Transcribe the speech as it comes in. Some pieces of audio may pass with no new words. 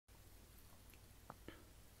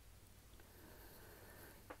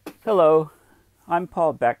Hello, I'm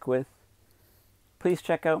Paul Beckwith. Please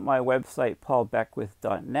check out my website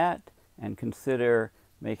paulbeckwith.net and consider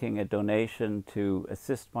making a donation to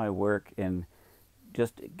assist my work in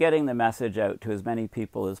just getting the message out to as many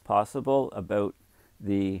people as possible about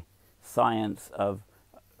the science of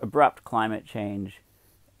abrupt climate change.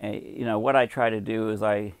 What I try to do is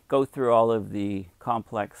I go through all of the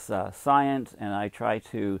complex science, and I try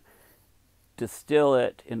to distill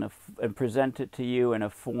it and present it to you in a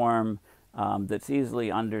form that's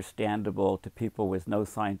easily understandable to people with no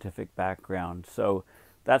scientific background. So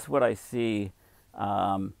that's what I see.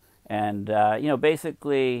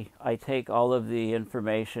 Basically, I take all of the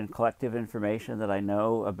information, collective information that I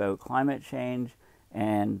know about climate change,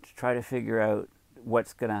 and try to figure out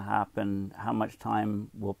what's going to happen, how much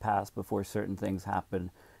time will pass before certain things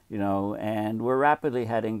happen, and we're rapidly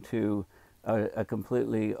heading to a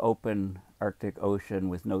completely open Arctic Ocean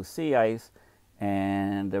with no sea ice,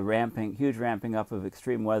 and a huge ramping up of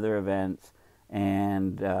extreme weather events,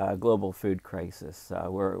 and global food crisis.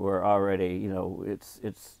 We're already,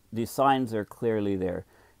 these signs are clearly there.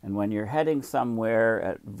 And when you're heading somewhere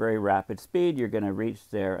at very rapid speed, you're going to reach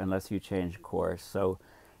there unless you change course. So,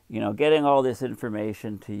 getting all this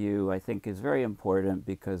information to you, I think, is very important,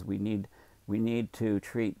 because we need to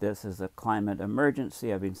treat this as a climate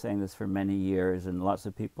emergency. I've been saying this for many years, and lots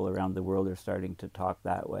of people around the world are starting to talk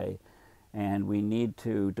that way. And we need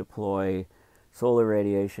to deploy solar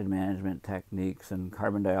radiation management techniques and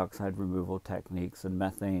carbon dioxide removal techniques and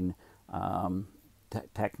methane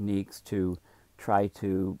techniques to try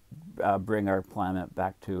to bring our planet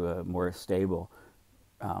back to a more stable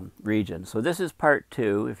region. So this is part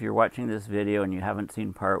 2. If you're watching this video and you haven't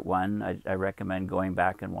seen part 1, I recommend going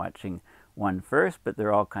back and watching 1 first, but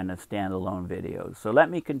they're all kind of standalone videos. So let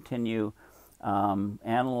me continue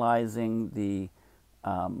analyzing the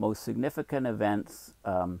most significant events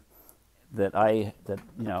that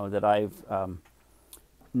I've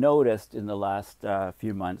noticed in the last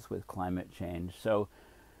few months with climate change. So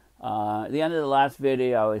at the end of the last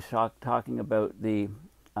video, I was talking about the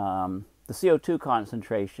CO2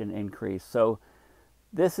 concentration increase. So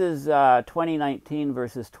this is 2019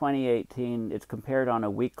 versus 2018. It's compared on a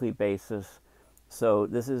weekly basis. So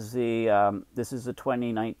this is the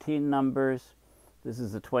 2019 numbers. This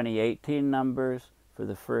is the 2018 numbers for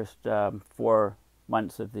the first 4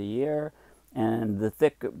 months of the year, and the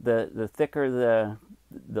thicker the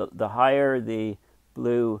higher the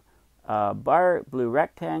blue blue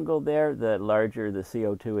rectangle there, the larger the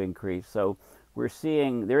CO2 increase. So we're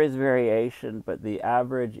seeing there is variation, but the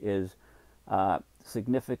average is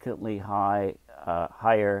significantly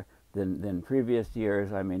higher than previous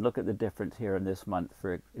years. I mean, look at the difference here in this month,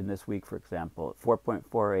 in this week, for example,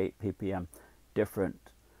 4.48 ppm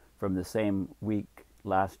different from the same week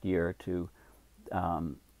last year to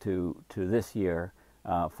this year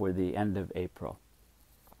for the end of April.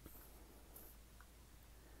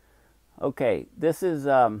 Okay, this is,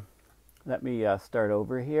 let me start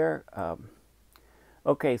over here.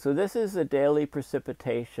 Okay, so this is the daily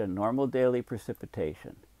precipitation, normal daily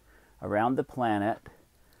precipitation around the planet.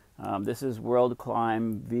 This is World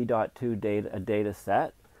Climate v.2 data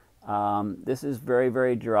set. This is very,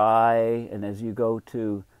 very dry, and as you go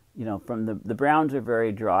to, from the browns are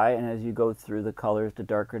very dry, and as you go through the colors to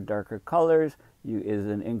darker and darker colors, is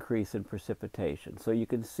an increase in precipitation. So you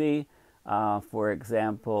can see, for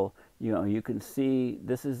example, you can see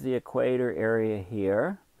this is the equator area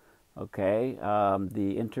here. Okay,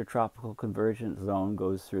 the intertropical convergence zone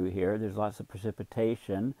goes through here. There's lots of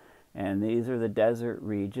precipitation, and these are the desert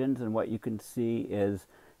regions. And what you can see is,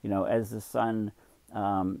 as the sun,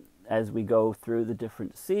 as we go through the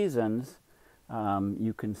different seasons,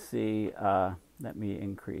 you can see, let me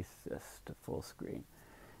increase this to full screen.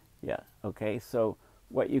 Yeah, okay, so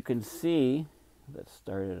what you can see, let's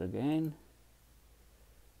start it again.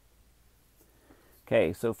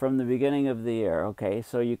 Okay, so from the beginning of the year, okay,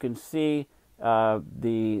 so you can see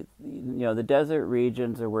the desert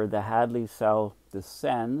regions are where the Hadley cell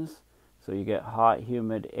descends, so you get hot,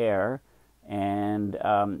 humid air, and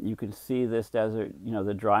you can see this desert,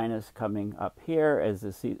 the dryness coming up here as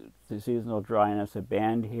the seasonal dryness, a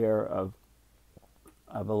band here of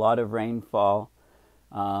a lot of rainfall.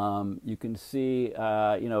 You can see,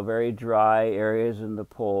 very dry areas in the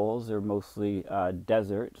poles. They're mostly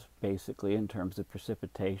deserts, basically, in terms of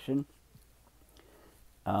precipitation.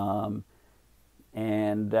 So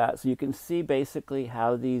you can see basically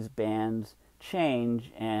how these bands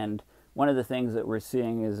change, and one of the things that we're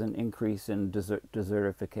seeing is an increase in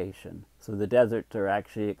desertification. So the deserts are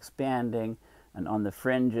actually expanding, and on the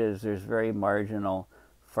fringes there's very marginal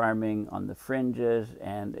farming on the fringes,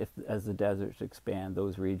 and as the deserts expand,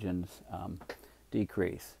 those regions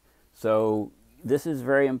decrease. So this is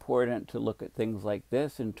very important to look at things like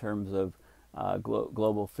this in terms of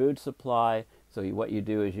global food supply. So what you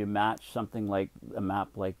do is you match something like a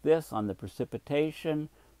map like this on the precipitation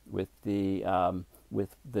with the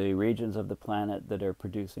regions of the planet that are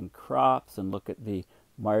producing crops, and look at the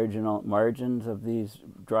margins of these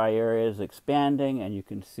dry areas expanding, and you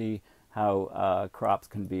can see how crops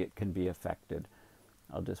can be affected.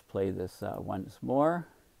 I'll just play this once more.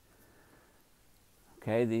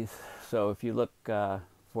 Okay, so if you look,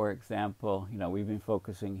 for example, we've been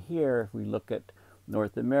focusing here. If we look at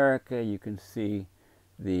North America, you can see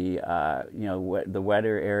the the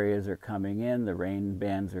wetter areas are coming in, the rain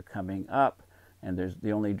bands are coming up, and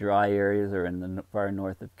the only dry areas are in the far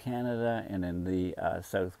north of Canada and in the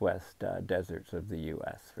southwest deserts of the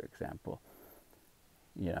U.S., for example.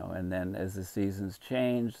 And then as the seasons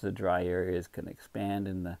change, the dry areas can expand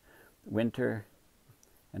in the winter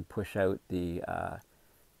and push out the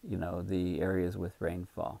the areas with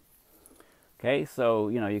rainfall. Okay, so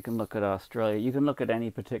you can look at Australia, you can look at any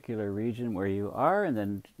particular region where you are, and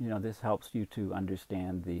then this helps you to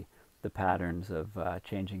understand the patterns of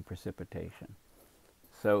changing precipitation.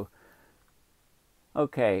 So,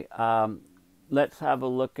 okay, let's have a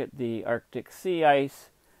look at the Arctic sea ice.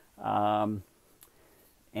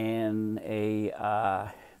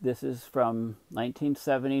 This is from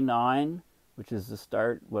 1979, which is the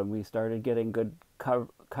start when we started getting good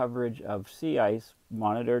coverage of sea ice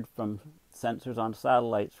monitored from sensors on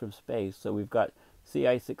satellites from space. So we've got sea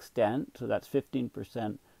ice extent, so that's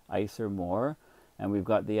 15% ice or more, and we've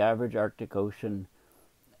got the average Arctic Ocean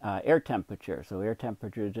air temperature. So air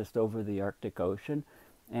temperature is just over the Arctic Ocean,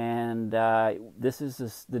 and this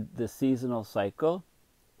is the seasonal cycle.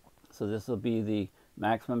 So this will be the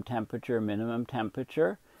maximum temperature, minimum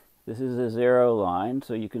temperature. This is a zero line,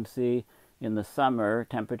 so you can see in the summer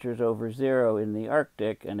temperatures over zero in the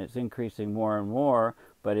Arctic, and it's increasing more and more,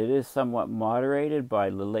 but it is somewhat moderated by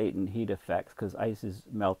the latent heat effects because ice is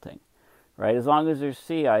melting, right? As long as there's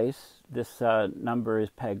sea ice, this number is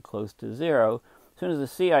pegged close to zero. As soon as the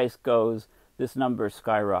sea ice goes, this number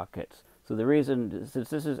skyrockets. So the reason, since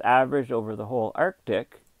this is averaged over the whole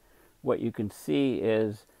Arctic, what you can see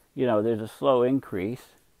is, there's a slow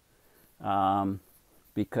increase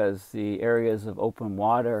because the areas of open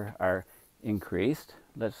water are increased.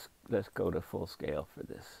 Let's go to full scale for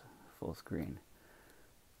this, full screen.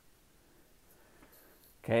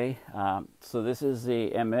 Okay, so this is the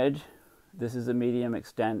image. This is the medium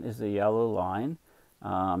extent, is the yellow line.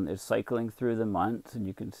 It's cycling through the months, and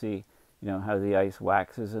you can see, how the ice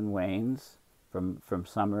waxes and wanes from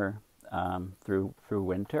summer through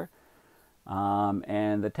winter.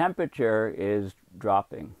 And the temperature is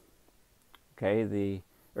dropping. Okay,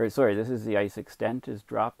 this is the ice extent is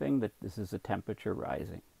dropping, this is the temperature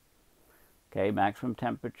rising. Okay, maximum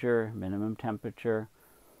temperature, minimum temperature,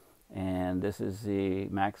 and this is the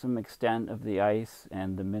maximum extent of the ice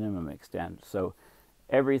and the minimum extent. So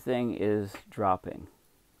everything is dropping,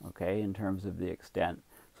 okay, in terms of the extent.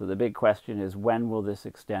 So the big question is, when will this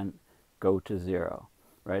extent go to zero,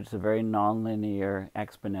 right? It's a very nonlinear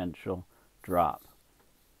exponential drop.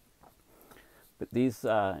 But these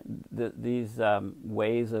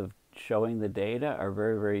ways of showing the data are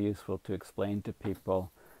very, very useful to explain to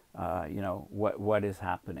people, what is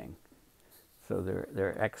happening. So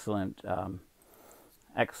they're excellent,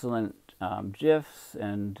 gifs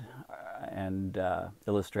and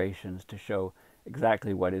illustrations to show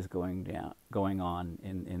exactly what is going on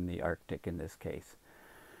in the Arctic in this case.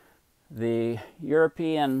 The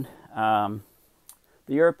Europeans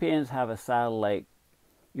have a satellite.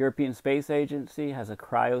 European Space Agency has a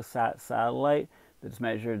CryoSat satellite that's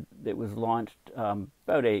measured. It was launched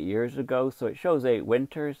about 8 years ago, so it shows 8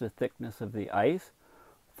 winters, the thickness of the ice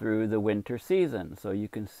through the winter season. So you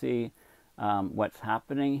can see what's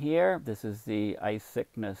happening here. This is the ice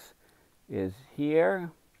thickness is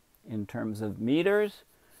here in terms of meters.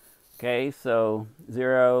 Okay, so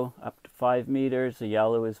 0 up to 5 meters. The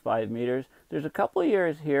yellow is 5 meters. There's a couple of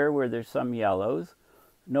years here where there's some yellows.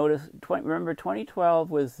 Notice, remember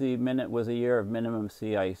 2012 was a year of minimum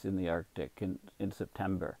sea ice in the Arctic in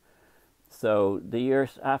September. So the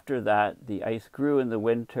years after that, the ice grew in the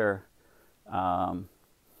winter, a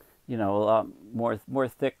lot more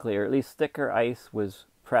thickly, or at least thicker ice was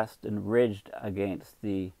pressed and ridged up against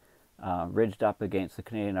the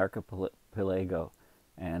Canadian archipelago.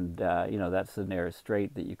 And, that's the Nares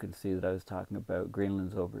Strait that you can see that I was talking about.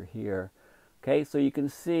 Greenland's over here. Okay, so you can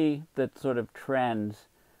see the sort of trends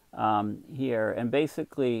here, and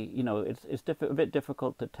basically, it's a bit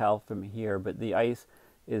difficult to tell from here, but the ice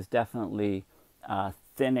is definitely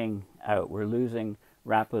thinning out. We're losing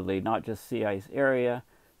rapidly, not just sea ice area,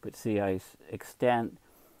 but sea ice extent,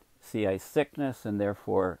 sea ice thickness, and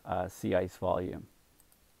therefore sea ice volume.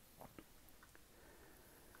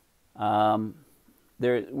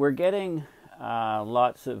 We're getting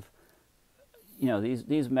lots of,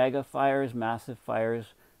 these mega fires, massive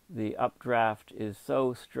fires. The updraft is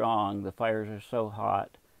so strong, the fires are so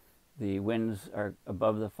hot, the winds are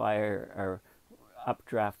above the fire are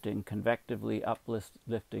updrafting, convectively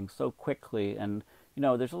uplifting so quickly, and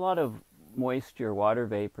there's a lot of moisture, water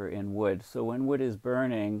vapor in wood. So when wood is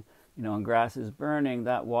burning, and grass is burning,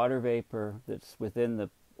 that water vapor that's within the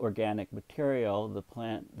organic material, the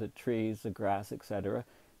plant, the trees, the grass, etc.,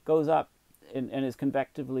 goes up and is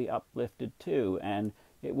convectively uplifted too, and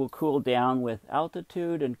it will cool down with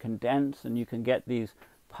altitude and condense, and you can get these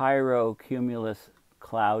pyrocumulus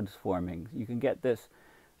clouds forming. You can get this,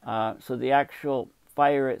 so the actual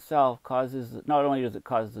fire itself causes, not only does it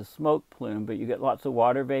cause the smoke plume, but you get lots of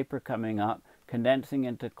water vapor coming up, condensing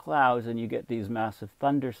into clouds, and you get these massive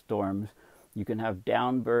thunderstorms. You can have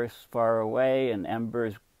downbursts far away and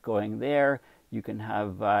embers going there. You can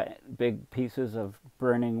have big pieces of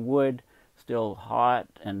burning wood still hot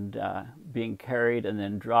and being carried and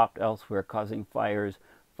then dropped elsewhere, causing fires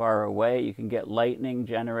far away. You can get lightning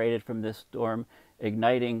generated from this storm,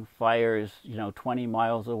 igniting fires 20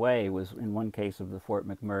 miles away, was in one case of the Fort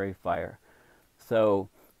McMurray fire. So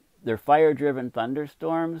they're fire-driven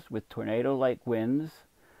thunderstorms with tornado-like winds.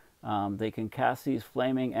 They can cast these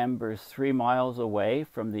flaming embers 3 miles away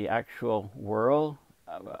from the actual whirl,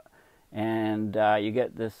 and you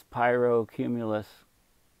get this pyrocumulonimbus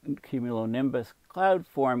cloud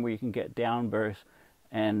form where you can get downbursts,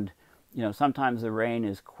 and sometimes the rain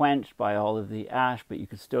is quenched by all of the ash, but you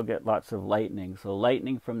can still get lots of lightning. So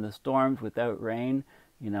lightning from the storms without rain,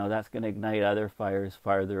 that's going to ignite other fires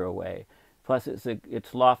farther away. Plus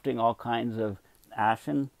it's lofting all kinds of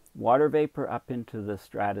ashen water vapor up into the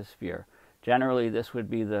stratosphere. Generally, this would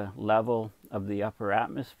be the level of the upper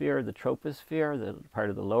atmosphere, the troposphere, the part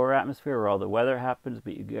of the lower atmosphere where all the weather happens,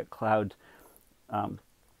 but you get clouds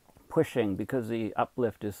pushing, because the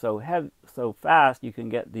uplift is so fast. You can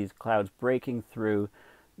get these clouds breaking through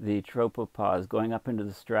the tropopause, going up into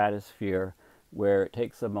the stratosphere, where it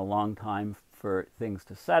takes them a long time for things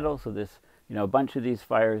to settle. So this, a bunch of these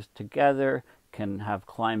fires together can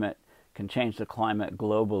change the climate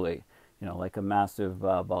globally, like a massive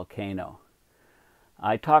volcano.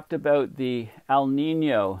 I talked about the El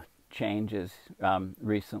Nino changes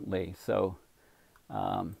recently. So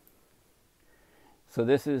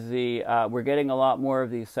this is we're getting a lot more of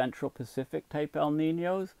these Central Pacific type El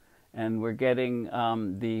Ninos, and we're getting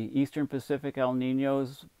the Eastern Pacific El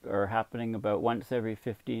Ninos are happening about once every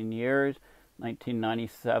 15 years.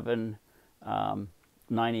 1997,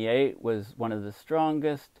 98 was one of the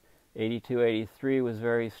strongest. 82, 83 was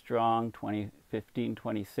very strong. 2015,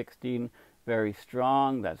 2016, very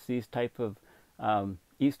strong. That's these type of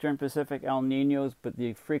Eastern Pacific El Ninos, but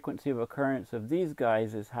the frequency of occurrence of these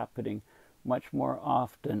guys is happening much more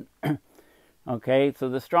often. Okay, so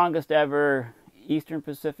the strongest ever Eastern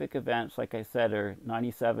Pacific events, like I said, are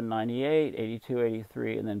 97, 98, 82,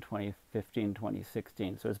 83, and then 2015,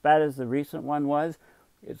 2016. So as bad as the recent one was,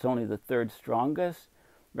 it's only the third strongest.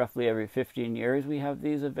 Roughly every 15 years we have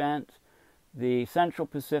these events. The Central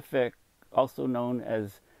Pacific, also known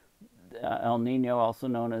as El Nino, also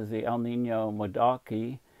known as the El Nino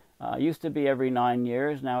Modoki, used to be every 9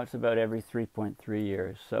 years. Now it's about every 3.3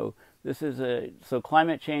 years. So this is so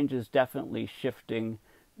climate change is definitely shifting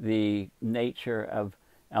the nature of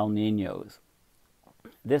El Ninos.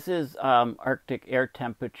 This is Arctic air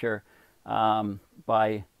temperature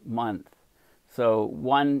by month. So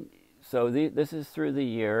this is through the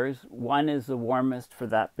years. 1 is the warmest for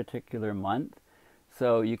that particular month.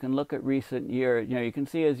 So you can look at recent years. You can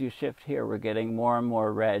see as you shift here, we're getting more and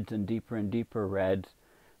more reds and deeper reds.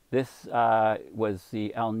 This was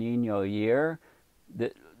the El Nino year.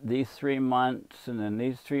 These 3 months and then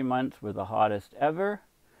these 3 months were the hottest ever.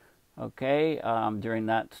 Okay, during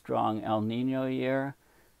that strong El Nino year.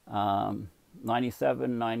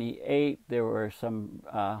 97, 98, there were some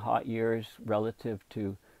hot years relative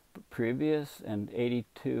to previous, and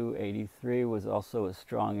 82, 83 was also a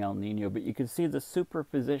strong El Nino. But you can see the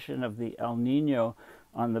superposition of the El Nino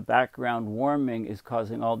on the background warming is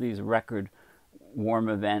causing all these record warm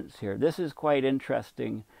events here. This is quite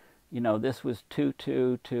interesting. This was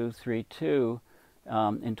 22232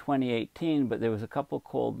 in 2018, but there was a couple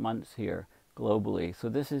cold months here globally. So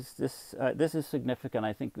this is significant.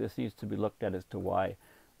 I think this needs to be looked at as to why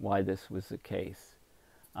this was the case.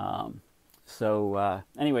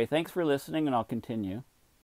 Anyway, thanks for listening, and I'll continue.